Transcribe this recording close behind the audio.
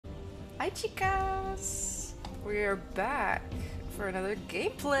Hi chicas! We are back for another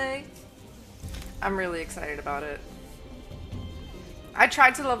gameplay. I'm really excited about it. I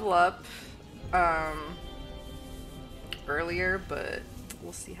tried to level up earlier, but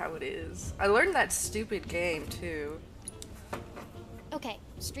we'll see how it is. I learned that stupid game too. Okay,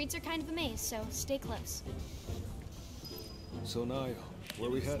 streets are kind of a maze, so stay close. So Naya, where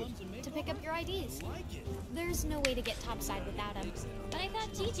we headed? To pick up your IDs. There's no way to get topside without him. But I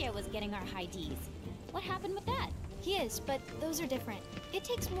thought DJ was getting our IDs. What happened with that? He is, but those are different. It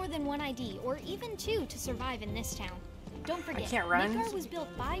takes more than one ID, or even two, to survive in this town. Don't forget, I can't run. Midgar was built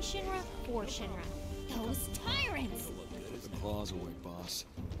by Shinra for Shinra. Those tyrants! Put the claws away, boss.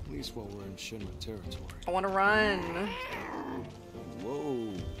 At least while we're in Shinra territory. I want to run.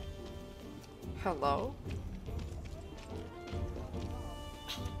 Whoa. Hello?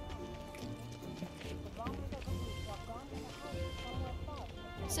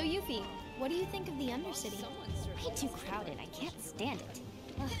 So Yuffie, what do you think of the Undercity? Way too crowded. I can't stand it.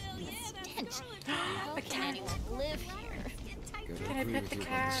 Ugh, the stench. How A can cat. anyone live here? Gotta Can I agree pet with the you about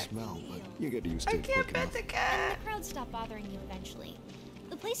cat? the smell, but you get used I to it can't quick pet enough. the cat. The crowds stop bothering you eventually.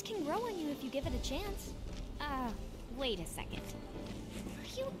 The place can grow on you if you give it a chance. Wait a second.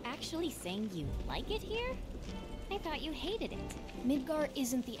 Are you actually saying you like it here? I thought you hated it. Midgar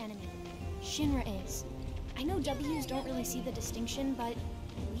isn't the enemy. Shinra is. I know W's don't really see the distinction, but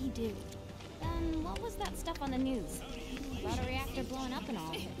we do. Then what was that stuff on the news? About a reactor blowing up and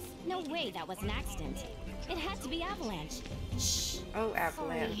all. No way that was an accident. It had to be Avalanche. Shh. Oh,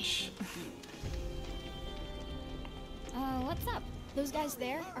 avalanche. What's up? Those guys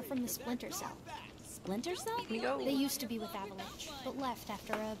there are from the Splinter Cell. Splinter Cell? Here we go. They used to be with Avalanche, but left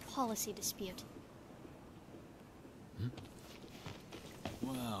after a policy dispute.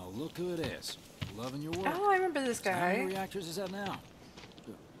 Wow, look who it is. Loving your work. Oh, I remember this So how many guy. reactors is that now?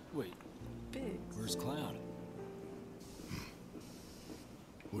 Wait, Big. where's Cloud?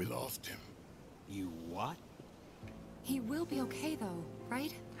 We lost him. You what? He will be okay though,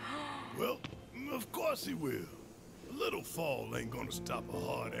 right? Well, of course he will. A little fall ain't gonna stop a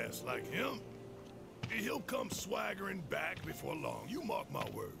hard ass like him. He'll come swaggering back before long. You mark my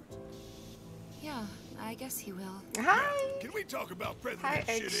words. Yeah, I guess he will. Hi. Can we talk about Hi,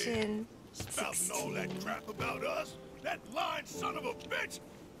 President Shit Action. spouting all that crap about us? That lying son of a bitch!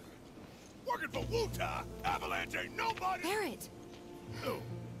 Working for Wutai, Avalanche ain't nobody. Barrett! Oh,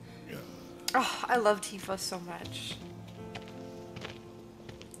 yeah. Oh, I love Tifa so much.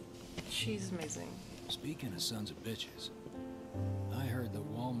 She's amazing. Speaking of sons of bitches, I heard that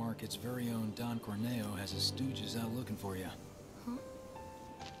Wall Market's very own Don Corneo has his stooges out looking for you.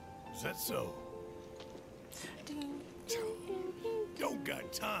 Is that so? Don't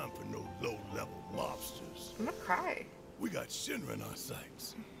got time for no low-level mobsters. I'm gonna cry. We got Shinra in our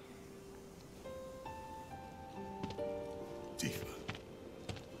sights. Tifa,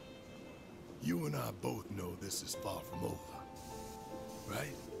 you and I both know this is far from over,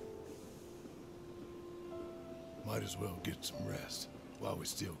 right? Might as well get some rest while we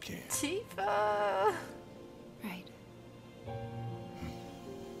still can. Tifa. Right.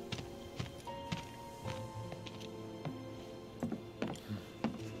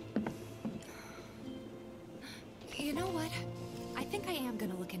 You know what? I think I am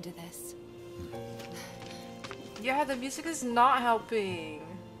gonna look into this. Yeah, the music is not helping.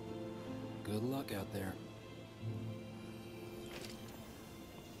 Good luck out there.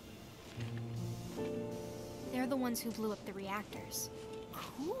 They're the ones who blew up the reactors.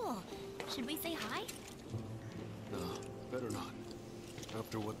 Cool. Should we say hi? No, better not.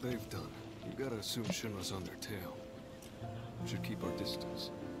 After what they've done, you gotta assume Shinra's on their tail. We should keep our distance.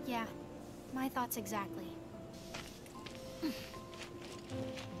 Yeah, my thoughts exactly.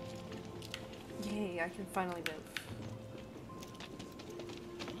 Yay, I can finally move.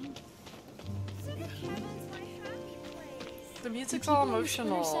 The music's all People in the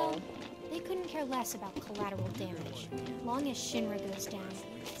Splinter emotional. Cell, they couldn't care less about collateral damage, long as Shinra goes down.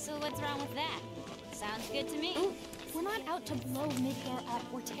 So what's wrong with that? Sounds good to me. We're not out to blow Midgar up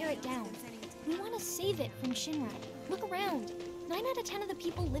or tear it down. We want to save it from Shinra. Look around. 9 out of 10 of the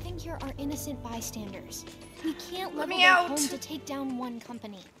people living here are innocent bystanders. We can't Let level me their out. home to take down one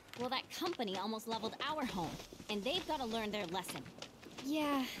company. Well, that company almost leveled our home, and they've got to learn their lesson.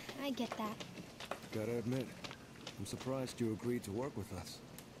 Yeah, I get that. Gotta admit, I'm surprised you agreed to work with us.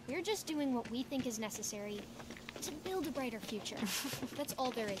 We're just doing what we think is necessary to build a brighter future. That's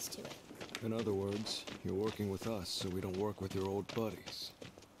all there is to it. In other words, you're working with us so we don't work with your old buddies.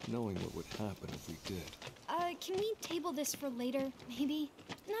 Knowing what would happen if we did. Can we table this for later, maybe?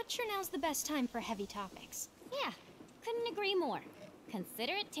 Not sure now's the best time for heavy topics. Yeah, couldn't agree more.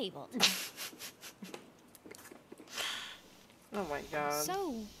 Consider it tabled. Oh my god.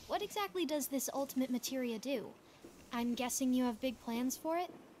 So, what exactly does this ultimate materia do? I'm guessing you have big plans for it?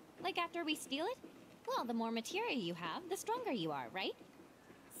 Like after we steal it? Well, the more materia you have, the stronger you are, right?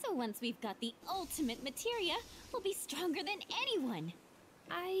 So once we've got the ultimate materia, we'll be stronger than anyone.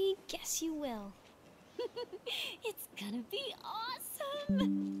 I guess you will. It's gonna be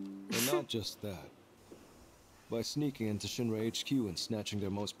awesome! And not just that. By sneaking into Shinra HQ and snatching their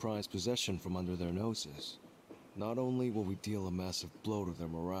most prized possession from under their noses, not only will we deal a massive blow to their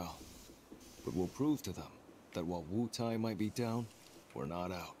morale, but we'll prove to them that while Wu Tai might be down, we're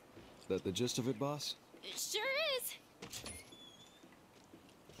not out. That the gist of it, boss? It sure is!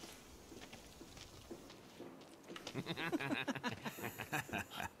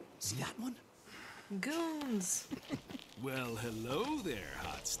 See that one? Goons. Well, hello there,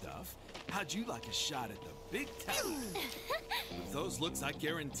 hot stuff. How'd you like a shot at the big time? With those looks, I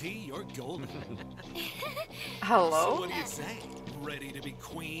guarantee you're golden. Hello? So what do you say? Ready to be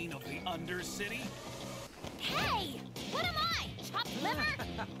queen of the Undercity? Hey! What am I? Chopped liver?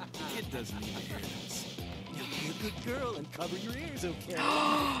 Kid doesn't need to hear this. You'll be a good girl and cover your ears, okay?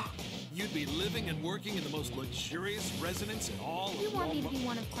 You'd be living and working in the most luxurious residence in all You of want me to Walmart. be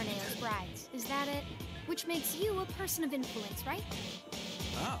one of Corneo's brides, is that it? Which makes you a person of influence, right?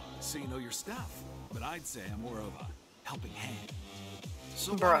 Oh, so you know your stuff. But I'd say I'm more of a helping hand.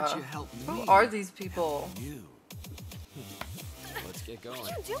 So why Bruh. don't you help me? Who are these people? help You. Let's get going.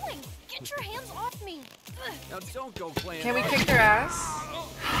 What are you doing? Get your hands off me! Ugh. Now don't go playing. Can we kick their ass?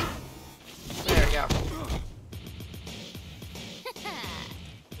 There we go.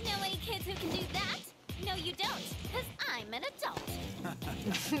 Know any kids who can do that? No, you don't, because I'm an adult.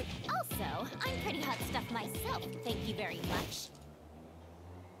 Also, I'm pretty hot stuff myself, thank you very much.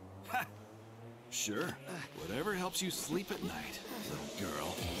 Sure. Whatever helps you sleep at night, little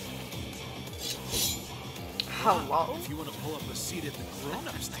girl. Hello? If you want to pull up a seat at the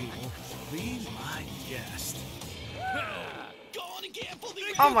grown-ups table, be my guest.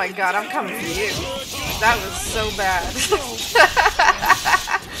 Oh my god, I'm confused. That was so bad.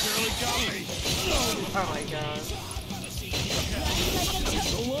 Oh my god.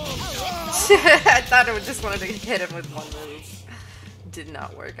 I thought I just wanted to hit him with one move. Did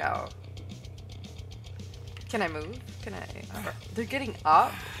not work out. Can I move? Can I? They're getting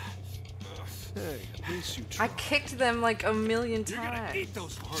up? Hey, at least you I tried. kicked them like a million You're gonna times. eat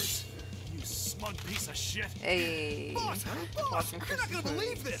those words, you smug piece of shit. Hey. Boss, Watching you're not gonna Christmas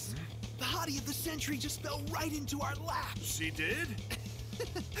believe movies. this! The hottie of the century just fell right into our lap! She did?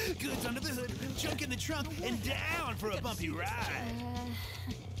 Goods under the hood, junk in the trunk, and down for a bumpy ride!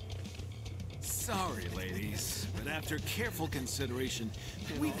 Sorry, ladies, but after careful consideration,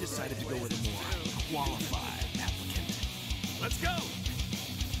 we've decided to go with a more qualified applicant. Let's go!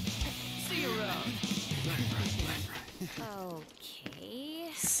 See you around. Okay.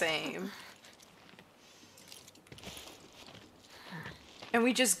 Same. And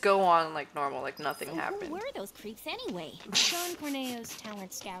we just go on like normal, like nothing So happened. who were those creeps anyway? John Corneo's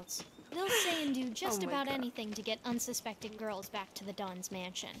talent scouts. They'll say and do just Oh my about God. anything to get unsuspecting girls back to the Don's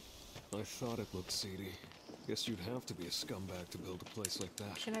mansion. I thought it looked seedy. Guess you'd have to be a scumbag to build a place like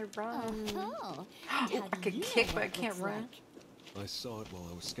that. Can I run? Oh, Oh, and how I do can you know kick, what but I it can't looks run. like? I saw it while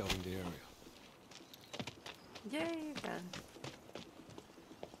I was scouting the area. Yay, then.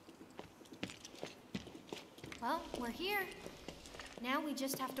 Well, we're here. Now we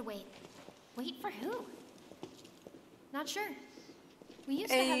just have to wait. Wait for who? Not sure. We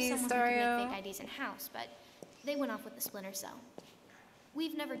used to have Hey, someone who Stario. could make fake IDs in-house, but they went off with the Splinter Cell.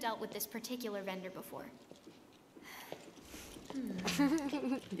 We've never dealt with this particular vendor before.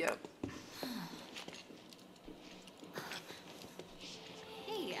 Yep.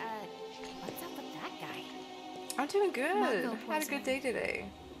 Hey, what's up with that guy? I'm doing good. Marco Had a good poisoning. day today.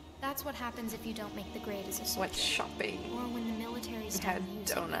 That's what happens if you don't make the grade as a soldier. Went shopping. Or when the military's Had done using you.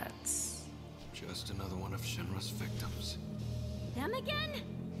 donuts. Just another one of Shinra's victims. Them again?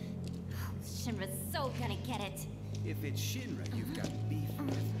 Oh, Shinra's so gonna get it. If it's Shinra you've got beef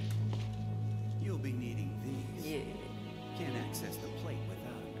with, you'll be needing these. Yeah. Can't access the plate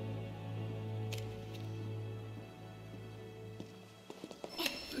without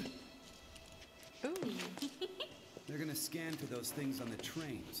them. Ooh. They're gonna scan for those things on the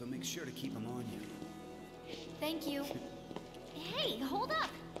train, so make sure to keep them on you. Thank you. Hey, hold up!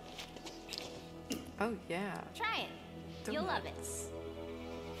 Oh yeah. Try it. You'll love it.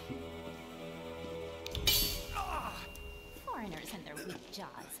 Foreigners and their weak jaws.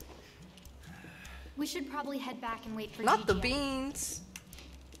 We should probably head back and wait for Not the GGN. beans.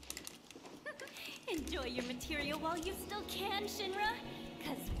 Enjoy your material while you still can, Shinra,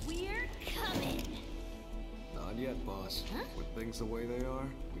 cause we're coming. Not yet, boss. Huh? With things the way they are,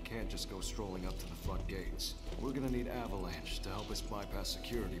 we can't just go strolling up to the front gates. We're gonna need Avalanche to help us bypass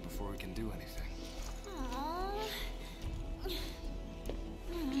security before we can do anything. Aww.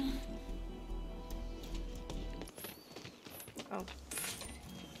 Oh.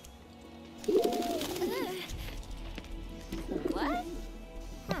 What?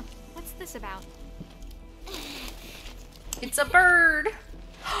 Huh, what's this about? It's a bird!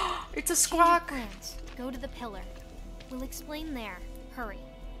 It's a Change of squawk! plans. Go to the pillar. We'll explain there. Hurry.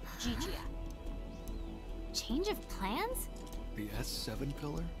 Gigia. Change of plans? The S7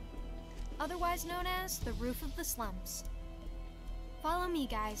 pillar? Otherwise known as the roof of the slums. Follow me,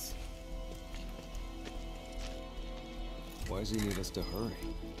 guys. Why does he need us to hurry?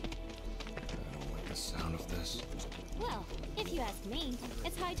 I don't like the sound of this. Well, if you ask me,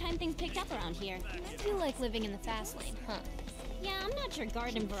 it's high time things picked up around here. You like living in the fast lane, huh? Yeah, I'm not your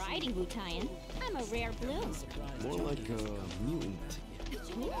garden variety Wu-Taian. I'm a rare bloom. More like a mutant.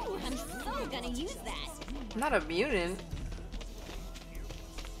 Ooh, I'm so gonna use that. I'm not a mutant.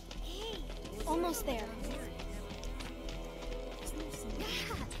 Almost there.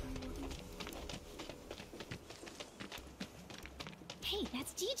 Hey,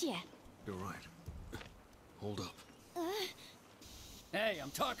 that's Gigia. You're right. Hold up. Hey,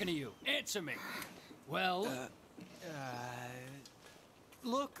 I'm talking to you. Answer me. Well,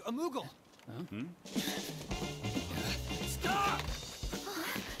 look, a Moogle. Huh? Stop!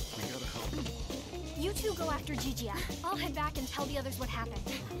 We gotta help him. You two go after Gigia. I'll head back and tell the others what happened.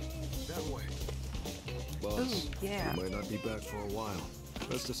 That way. Boss, Ooh, yeah. we might not be back for a while.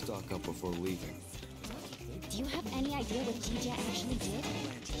 Best to stock up before leaving. Do you have any idea what Gigia actually did?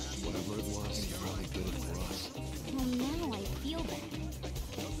 Whatever it was, he probably did it for us. Well, now I feel bad.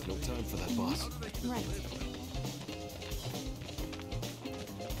 No time for that, boss. Right.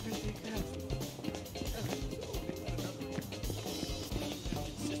 Where'd he go?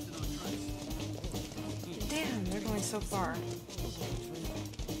 Damn, they're going so far.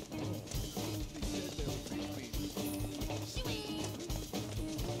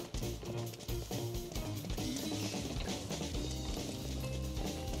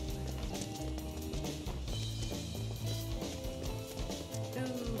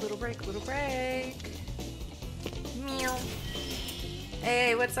 Little break. Meow.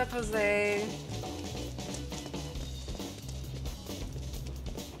 Hey, what's up, Jose?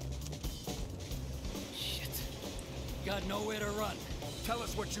 Shit. Got nowhere to run. Tell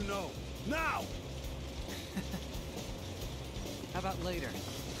us what you know. Now! How about later?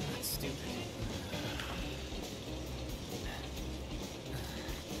 That's stupid.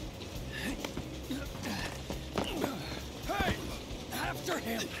 Hey! After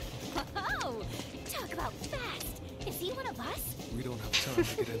him! Oh, talk about fast. Is he one of us? We don't have time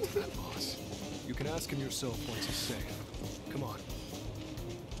to get into that, boss. You can ask him yourself once he's safe. Come on.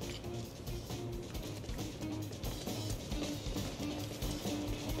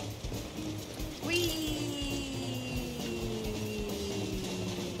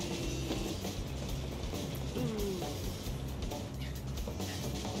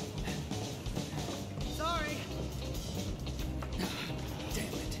 Sorry. Damn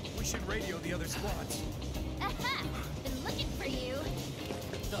it. We should radio the other squads. Aha! Been looking for you.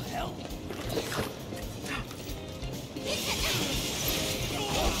 The hell? We're done. Take that.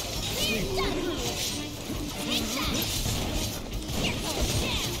 You're going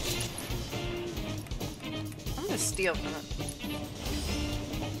down. I'm gonna steal from it.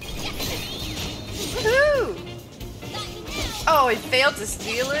 Woohoo! Got you now. Oh, he failed to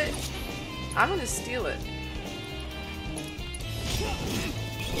steal it? I'm gonna steal it.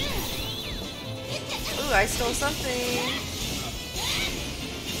 Ooh, I stole something.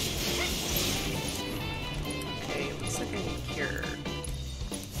 Okay, looks like I need cure.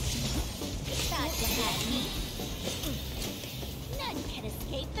 Thought you had me. None can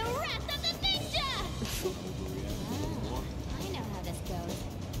escape the wrath of the ninja! I know how this goes.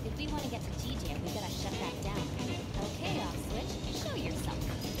 If we want to get to Gigia, we gotta shut that down. Okay, off switch, show yourself.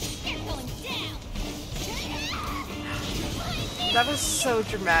 You're going down! That was so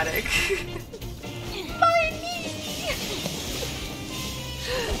dramatic. My knee!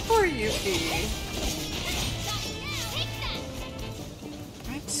 Poor Yuki. Take that!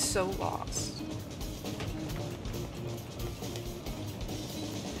 I'm so lost.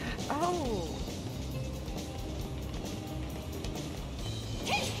 Oh.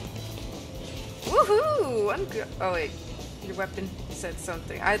 Woohoo! I'm good. Oh wait, your weapon said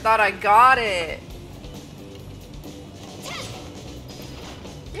something. I thought I got it.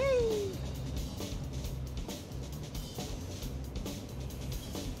 Yay!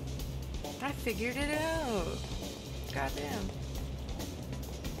 I figured it out. Goddamn.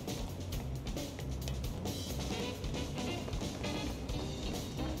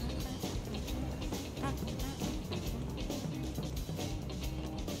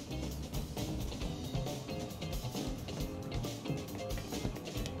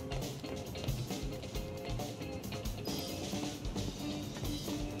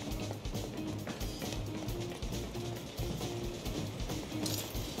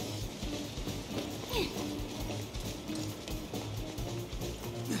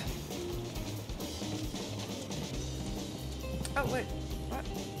 Oh, wait. What?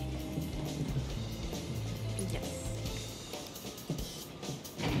 Yes.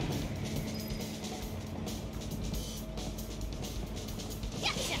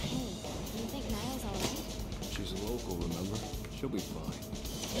 Gotcha! Hey, you think Niall's alright? She's a local, remember? She'll be fine.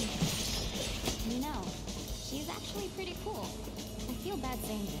 You know, she's actually pretty cool. I feel bad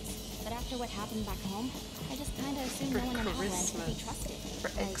saying this, but after what happened back home, I just kinda assumed no one in Avalanche could be trusted. For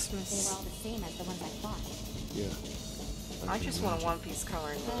Like, Xmas. they were all the same as the ones I fought. Yeah. I just want a One Piece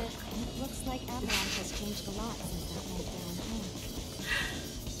coloring But book. it looks like Avalanche has changed a lot since that went down, huh?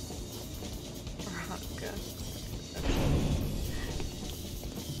 Veronica.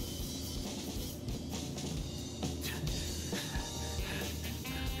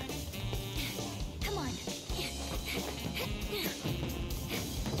 Come on.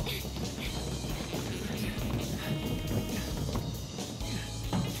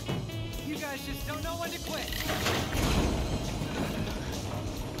 You guys just don't know when to quit.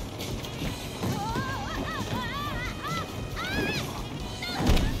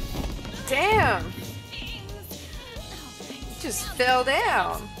 Damn! Just fell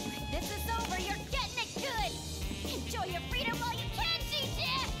down. This is over. You're getting it good. Enjoy your freedom while you can, Gigi.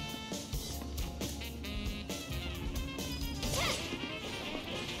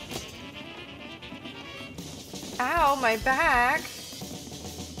 Ow, my back.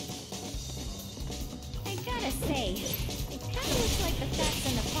 I gotta say, it kinda looks like the facts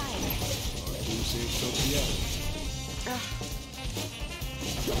in the fire. Our team saved Sophia.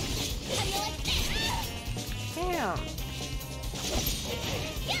 How do you like that? Damn.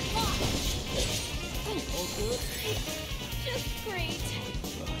 Get lost. All good? Just great.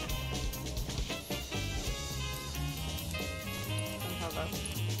 Hold up.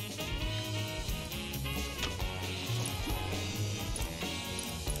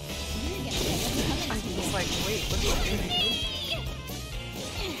 You're gonna get what's coming I to you. was like, wait, what are you doing?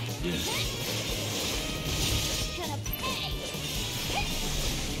 Gonna pay.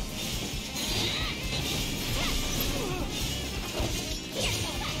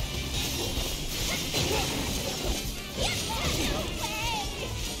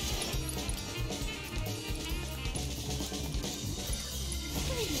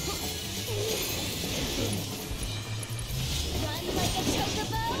 Run like a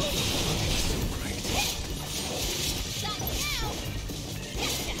chocobo. Stop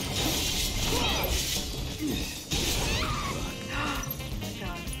now.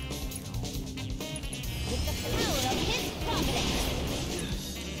 God. With the power of his providence.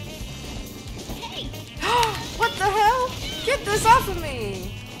 Hey, What the hell? Get this off of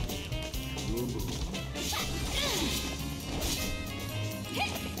me!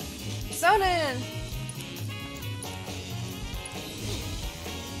 Sonin!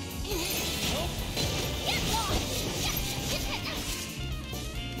 get lost.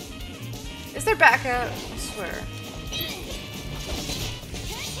 Is there backup? I swear.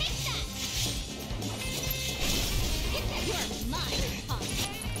 You're mine, punk.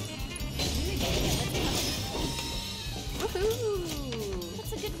 Woohoo!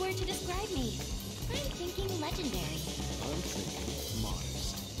 What's a good word to describe me? I'm thinking legendary. I'm thinking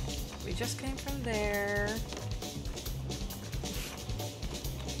modest. We just came from there.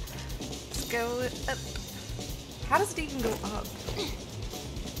 Let's go up. How does it even go up?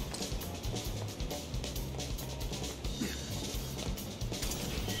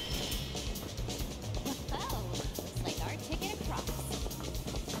 Oh, looks like our ticket across.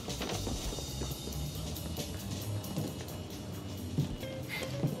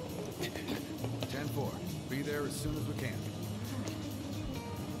 10-4. Be there as soon as we can.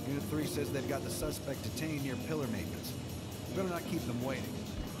 Unit 3 says they've got the suspect detained near pillar maintenance. We better not keep them waiting.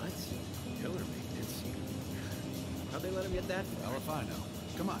 What? Pillar maintenance? How'd they let him get that? Well, if I know.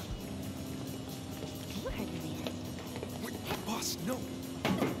 Come on. You heard me, man. Wait, boss, no.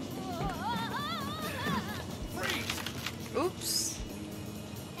 Freeze! Oops.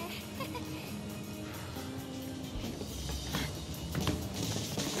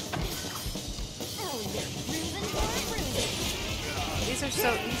 Oh, you're bruising for a bruising. These are so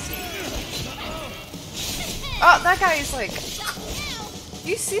easy. Oh, that guy is like...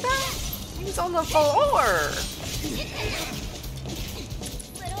 You see that? He was on the floor!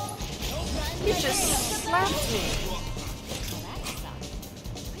 He just slapped me.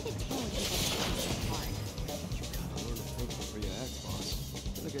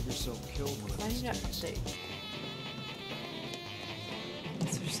 Get yourself killed one of these days.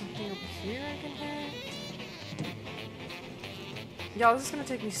 Is there something up here I can hit? Y'all, this is gonna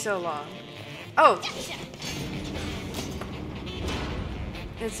take me so long. Oh!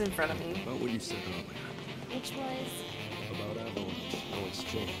 It's in front of me. About what you said earlier. Which was... About Avalanche. No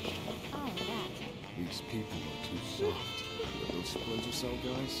exchange. Oh, that. These people are too soft. But those Splinter Cell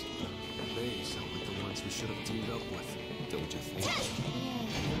guys, they sound like the ones we should have teamed up with. Don't you think? Yeah.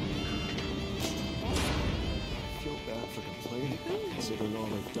 I feel bad for complaining, considering all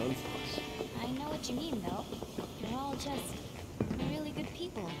they've done for us. I know what you mean, though. You're all just really good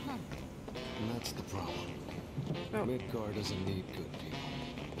people, huh? And that's the problem. Oh. Midgar doesn't need good people.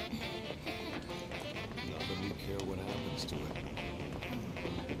 Not that we care what happens to it.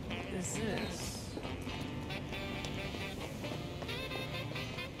 What is this?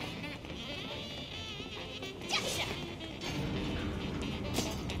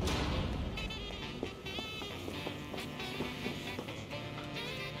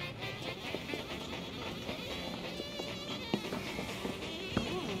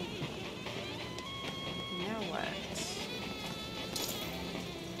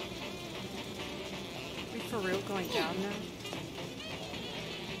 For real going down now?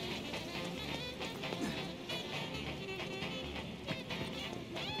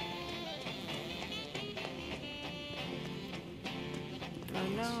 Oh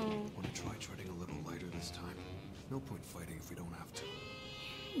no. Want to try treading a little lighter this time? No point fighting if we don't have to.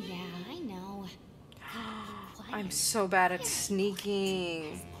 Yeah, I know. I'm so bad at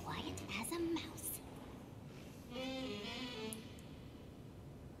sneaking. As quiet as a mouse.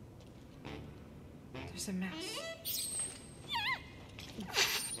 There's a mouse.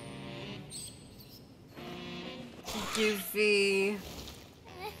 Goofy.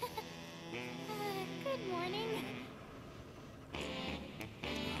 Good morning.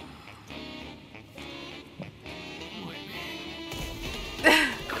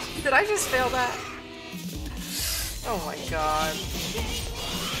 Did I just fail that? Oh my god.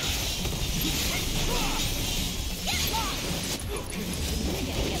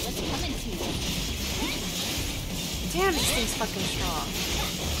 Damn, this thing's fucking strong.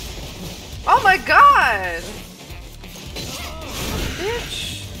 Oh my god!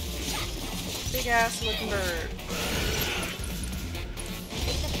 Bitch! Big ass looking bird.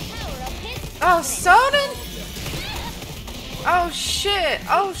 Oh, Soden? Oh shit!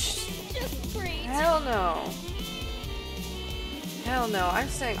 Oh hell no. Hell no, I'm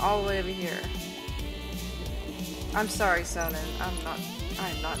staying all the way over here. I'm sorry, Sonen. I'm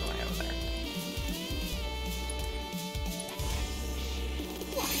not going over there.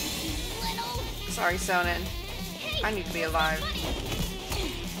 Sorry, Sonen. I need to be alive.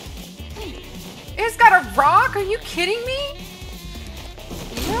 It's got a rock? Are you kidding me?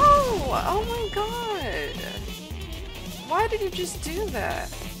 No! Oh my god. Why did you just do that?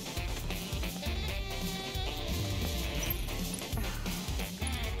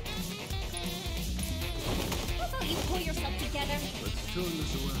 How about you pull yourself together? Let's turn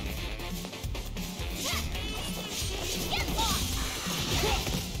this around. Get lost!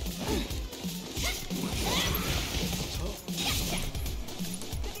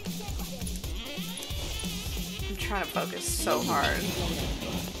 I'm trying to focus so hard.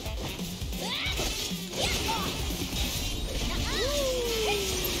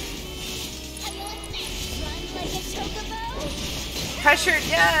 Pressured,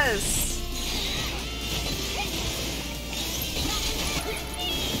 yes!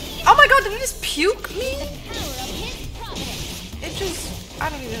 Oh my god, did it just puke me? It just... I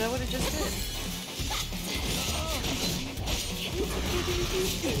don't even know what it just did.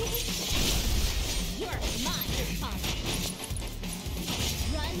 You're mine,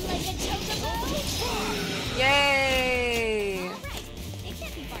 Run like a chocobo. Yay! Alright, it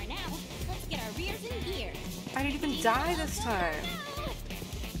can't be far now. Let's get our rears in gear. I didn't even die this time.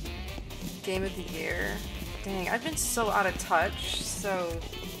 Game of the year? Dang, I've been so out of touch, so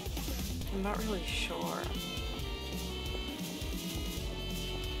I'm not really sure.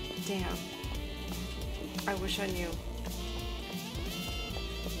 Damn. I wish I knew.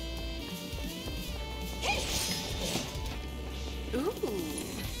 Ooh.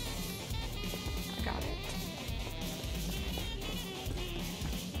 Got it.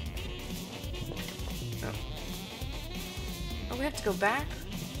 Oh. Oh, we have to go back?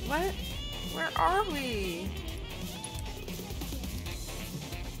 What? Where are we?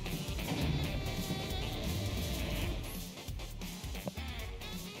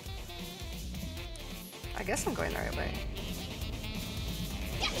 I guess I'm going the right way.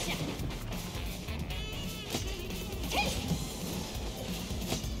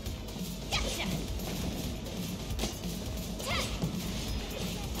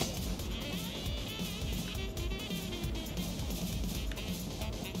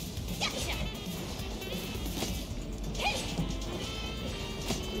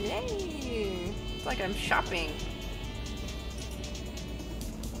 Yay! It's like I'm shopping.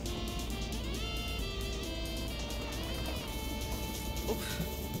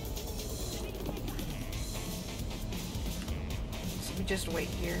 So we just wait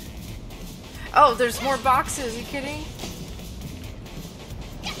here. Oh, there's more boxes. Are you kidding?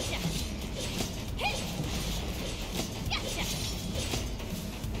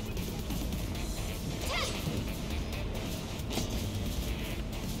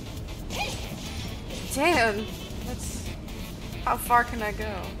 Damn. That's... How far can I go?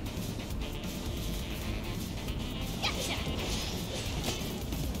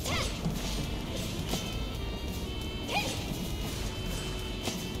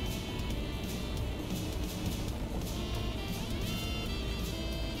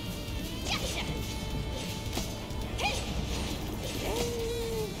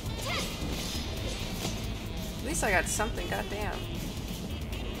 At least I got something, goddamn.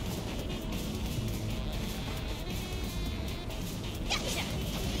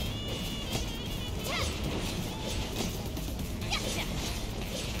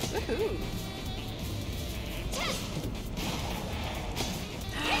 Woohoo!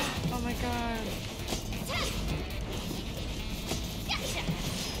 Oh my god.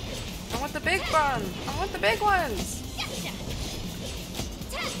 I want the big one! I want the big ones!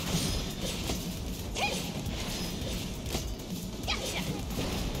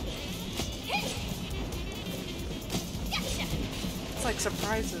 It's like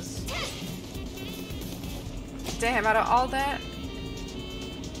surprises. Damn, out of all that?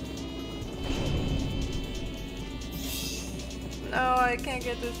 No, I can't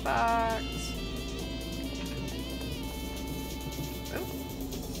get this box. Oh.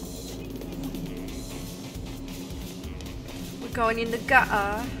 We're going in the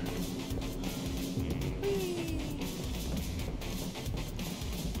gutter.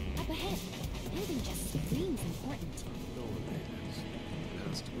 Up ahead, the building just screams important.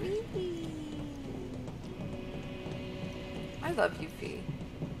 Wee. I love you, Fee.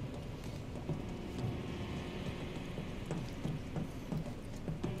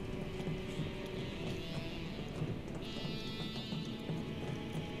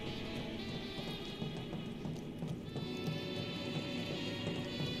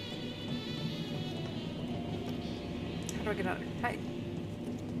 How do I get under? Hi.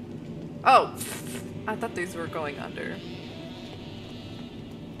 Oh! I thought these were going under.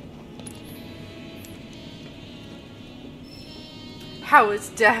 How is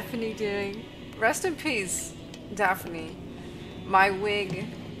Daphne doing? Rest in peace, Daphne. My wig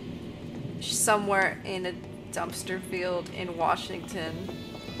somewhere in a dumpster field in Washington.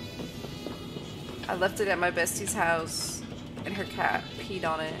 I left it at my bestie's house and her cat peed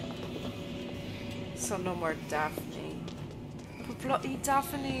on it. So no more Daphne. But bloody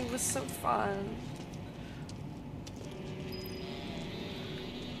Daphne was so fun.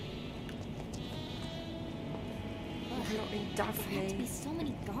 Bloody Daphne. There have to be so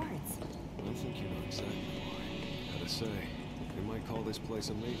many guards. I think you know exactly why. Gotta say, they might call this place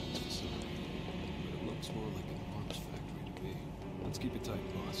a maintenance facility, but it looks more like an arms factory to me. Let's keep it tight,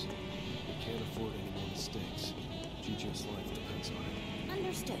 boss. We can't afford any more mistakes. GG's life depends on it.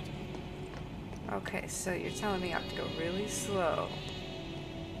 Understood. Okay, so you're telling me I have to go really slow.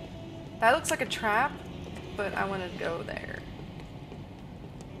 That looks like a trap, but I want to go there.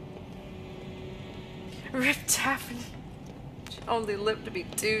 Rip Daphne. She only lived to be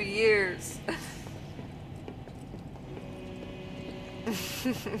 2 years.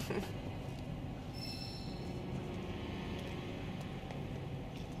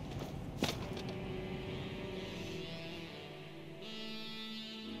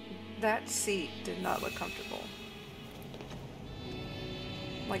 That seat did not look comfortable.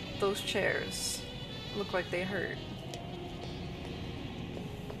 Like those chairs look like they hurt.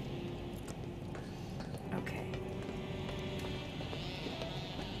 Okay.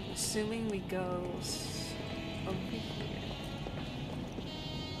 Assuming we go over here.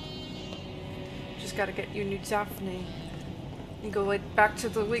 Just gotta get you new Daphne. You go right back to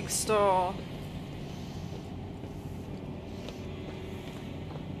the wig store.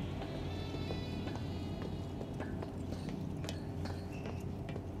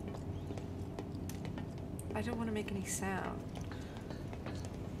 I don't want to make any sound.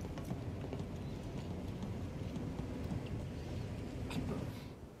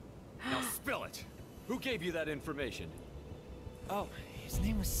 Now spill it. Who gave you that information? Oh, his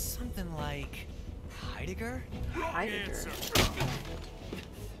name was something like Heidegger? Heidegger.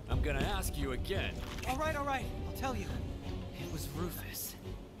 I'm gonna ask you again. All right, I'll tell you. It was Rufus.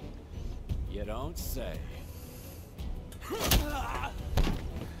 You don't say.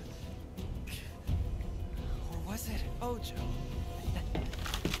 Or was it Hojo?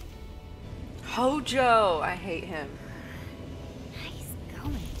 Hojo! I hate him. Nice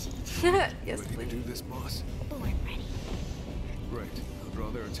going, Gigi. Yes, Ready to please. do this, boss? Born ready. Great. I'll draw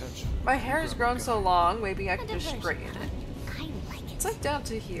their attention. My hair has grown so long, maybe I can just straighten it. I like it. It's like down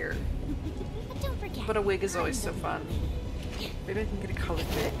to here. But don't forget. But a wig is always so fun. Maybe I can get a colored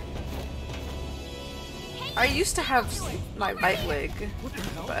wig. I used to have my white wig,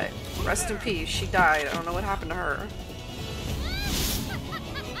 but rest in peace, she died. I don't know what happened to her.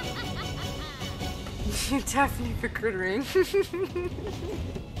 Daphne for crittering. That's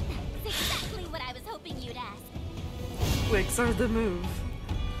exactly what I was hoping you'd ask. Wigs are the move.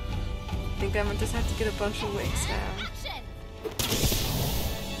 I think I'm gonna just have to get a bunch of wigs now. Action!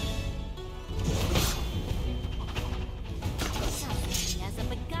 Something as a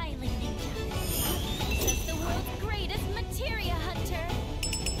beguiling ninja. Says the world's greatest materia hunter.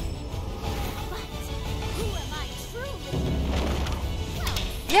 But who am I truly? Well,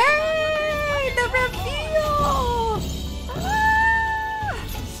 Yay! The reveal! Ah!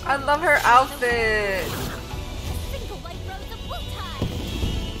 I love her outfit. single white rose of Wutai.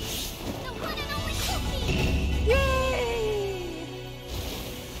 The one and only Cookie. Yay!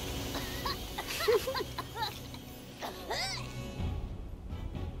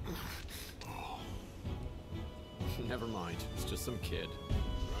 Never mind. It's just some kid.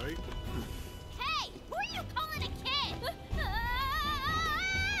 Right? Hey, who are you calling a kid?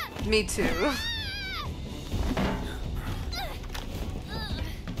 Me too.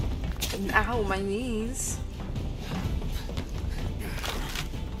 And ow, my knees.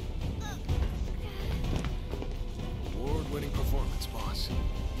 Award-winning performance, boss.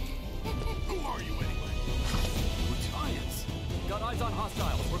 Who are you anyway? We're giants. Got eyes on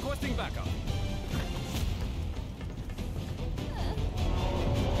hostiles. Requesting backup.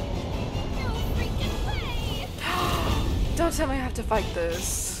 No freaking way! Don't tell me I have to fight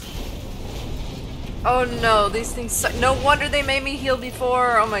this. Oh no, these things suck. No wonder they made me heal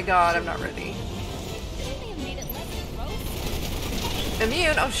before. Oh my god, I'm not ready. Shouldn't they have made it less gross?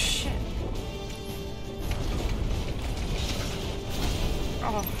 Immune? Oh shit.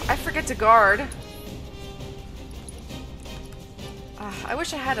 Oh, I forget to guard. I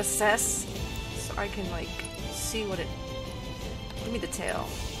wish I had a cess so I can like see what it. Give me the tail.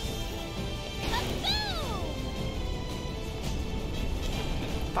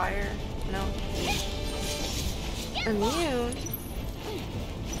 Fire? No. Immune?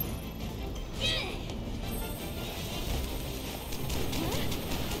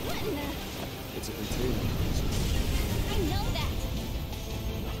 It's a container. I know that.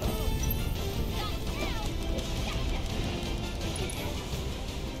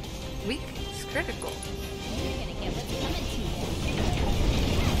 Weak? It's critical. You're gonna get what's coming to you.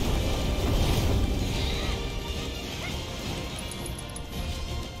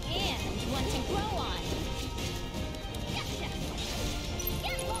 And one to grow on. Gotcha.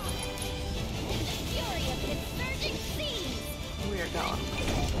 Get lost. In the fury of his surging seas. We are gone.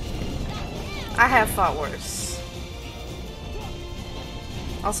 I have fought worse.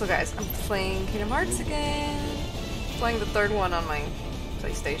 Also, guys, I'm playing Kingdom Hearts again. Playing the third one on my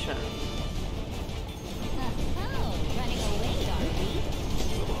PlayStation. Oh, running away, are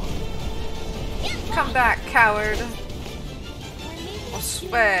we? Come back, coward. Or maybe I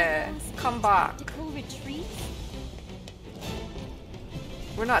swear. Come back. tactical retreat?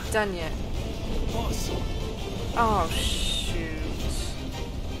 We're not done yet. Boss. Oh, shoot.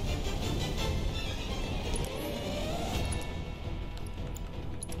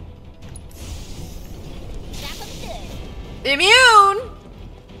 That was good. Immune!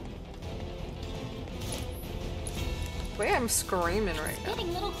 Wait, I'm screaming right now.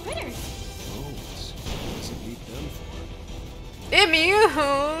 Getting little critters. Bones. What's it need them for?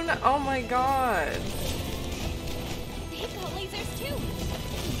 Immune! Oh my god. They've got lasers too.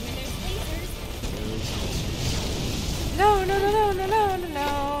 Where there's lasers, No, no, no, no, no, no, no, no.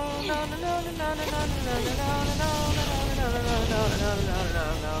 No, no, no, no, no, no, no, no, no, no, no, no, no, no, no, no, no, no,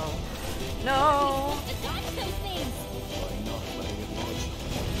 no. No. to dodge those things. By not letting it launch.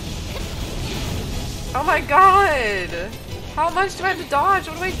 Oh my god! How much do I have to dodge?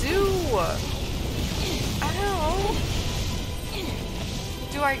 What do I do?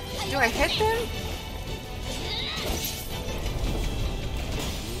 Do I hit them?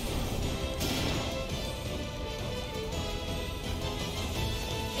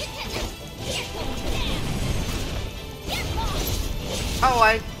 Oh,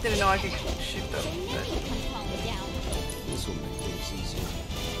 I didn't know I could shoot them. This will make things easier.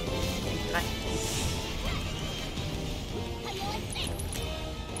 Nice.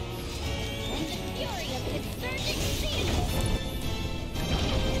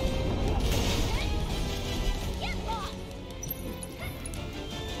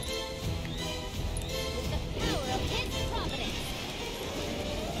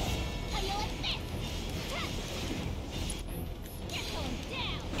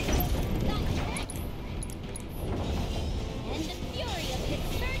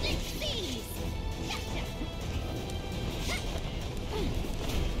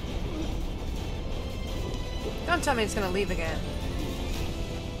 Don't tell me it's gonna leave again.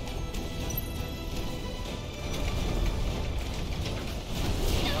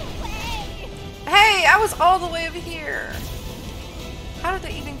 Hey, I was all the way over here. How did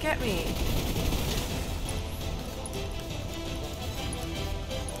they even get me?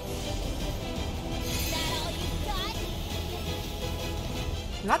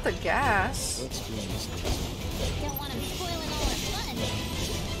 Not the gas. Let's do this. Don't want him spoiling all our fun.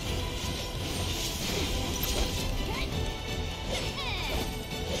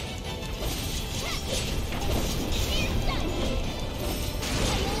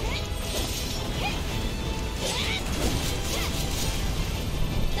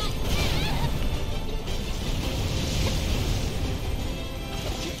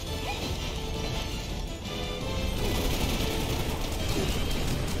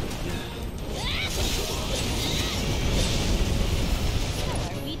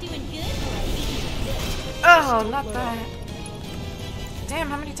 Oh, not that. Damn,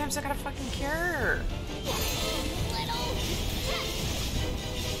 how many times I gotta fucking cure?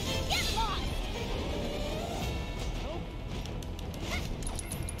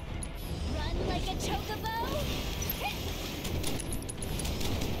 Run like a chocobo.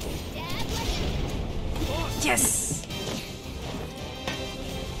 Stab like a... Yes!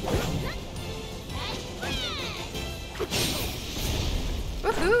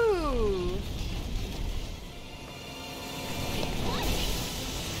 Woohoo!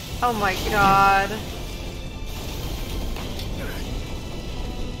 Oh my god.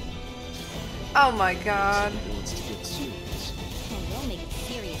 Oh my god. Oh, we'll make it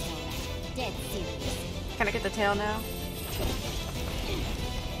serious, alright. Dead serious. Can I get the tail now?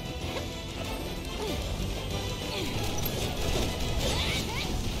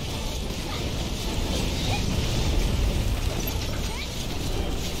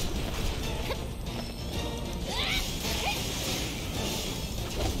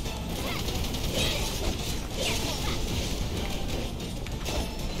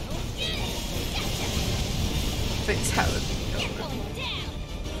 Fatality.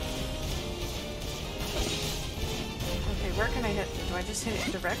 Okay, where can I hit? Do I just hit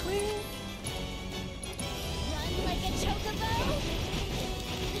it directly? Run like a chocobo.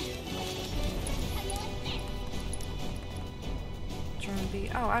 Turn B.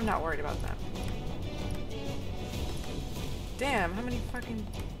 Oh, I'm not worried about that. Damn, how many fucking...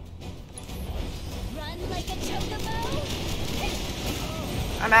 Run like a chocobo.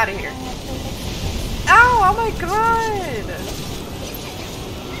 I'm out of here. Ow! Oh my god!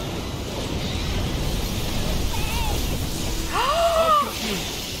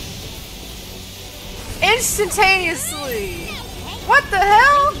 Instantaneously! What the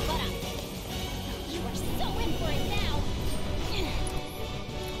hell? You are so in for it now.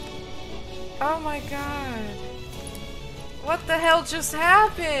 Oh my god. What the hell just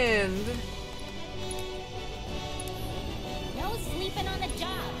happened? No sleeping on the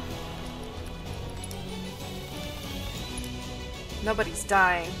job. Nobody's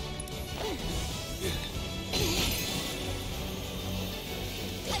dying.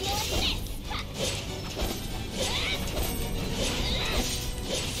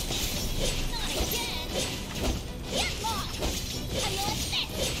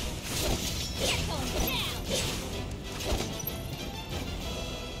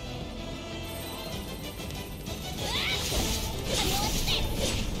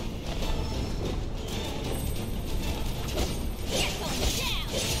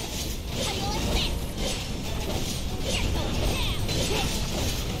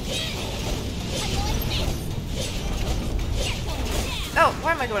 Oh,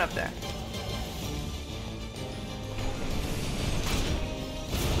 why am I going up there?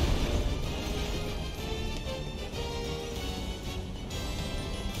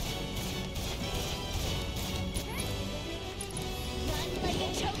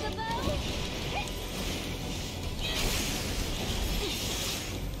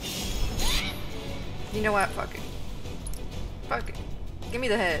 You know what? Fuck it. Fuck it. Give me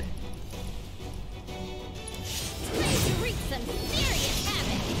the head. Ready to wreak some serious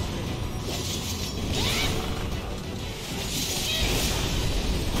havoc.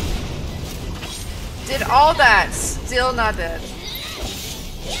 Did all that. Still not dead.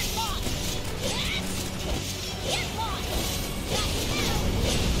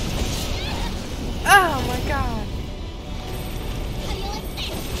 Oh my god.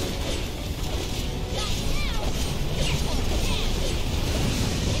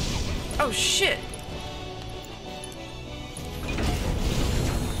 Oh shit.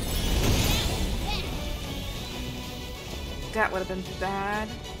 That would have been bad.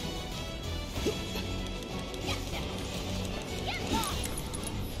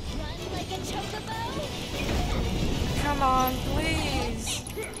 Come on, please.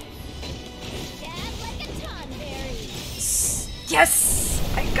 Yes!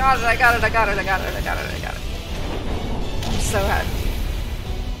 I got it, I got it, I got it, I got it, I got it, I got it. I'm so happy.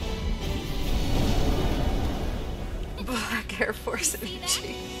 Black Air Force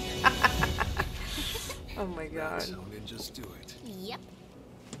energy. Oh my god. That's how ninjas do it. Yep.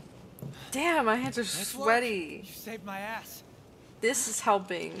 Damn, my hands are sweaty. You saved my ass. This is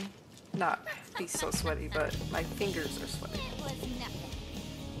helping not be so sweaty, but my fingers are sweaty. It was nothing.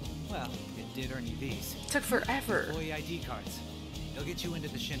 Well, it did earn you these. Took forever. Employee ID cards. They'll get you into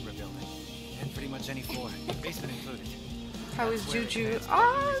the Shinra building. And pretty much any floor, basement included. How is Juju?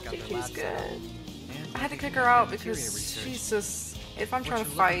 Oh, Juju's good. I had to kick her out because she's just, if I'm trying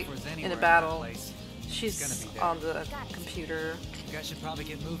to fight in a battle, she's on the computer. You guys should probably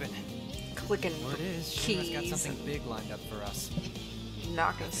get moving. Clicking Word is, keys. Shinra's got something big lined up for us.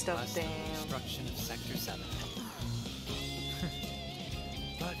 Knocking stuff down. Destruction of Sector 7.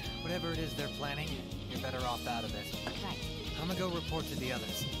 But whatever it is they're planning, you're better off out of it. Right. I'm gonna go report to the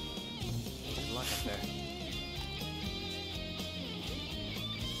others. Good luck up there.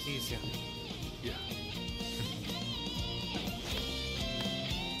 See you soon. Yeah.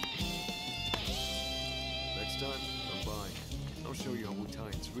 Next time, I'm buying. I'll show you how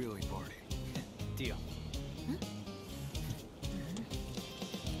Wu-Tang's really party. Deal.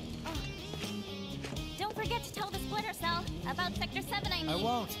 Don't forget to tell the splitter cell about Sector 7, I mean. I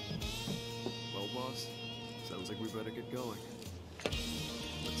won't. Well, boss, sounds like we better get going.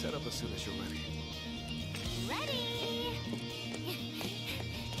 Let's head up as soon as you're ready. Ready!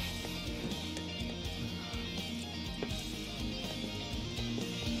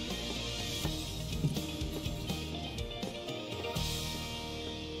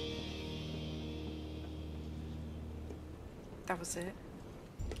 That was it.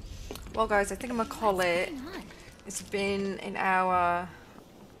 Well, guys, I think I'm gonna call it. It's been an hour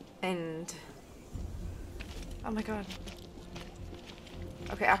and oh my god.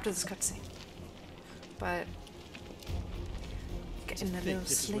 Okay, after this cutscene. But getting a little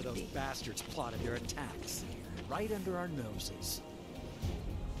This is where those sleepy. bastards plotted their attacks. Right under our noses.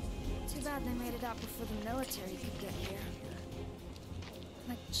 Too bad they made it out before the military could get here.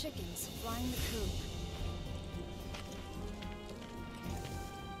 Like chickens flying the coop.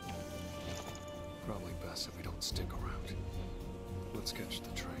 Probably best if we don't stick around. Let's catch the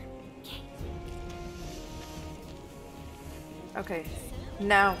train. Okay,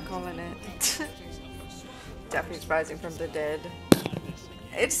 now I'm calling it. Daphne's rising from the dead.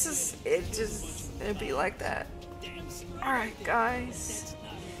 It'd be like that. Alright, guys.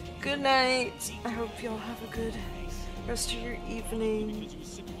 Good night. I hope y'all have a good rest of your evening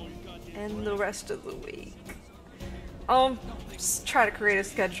and the rest of the week. I'll just try to create a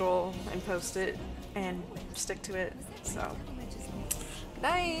schedule and post it and stick to it. So, good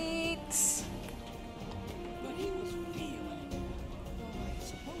night.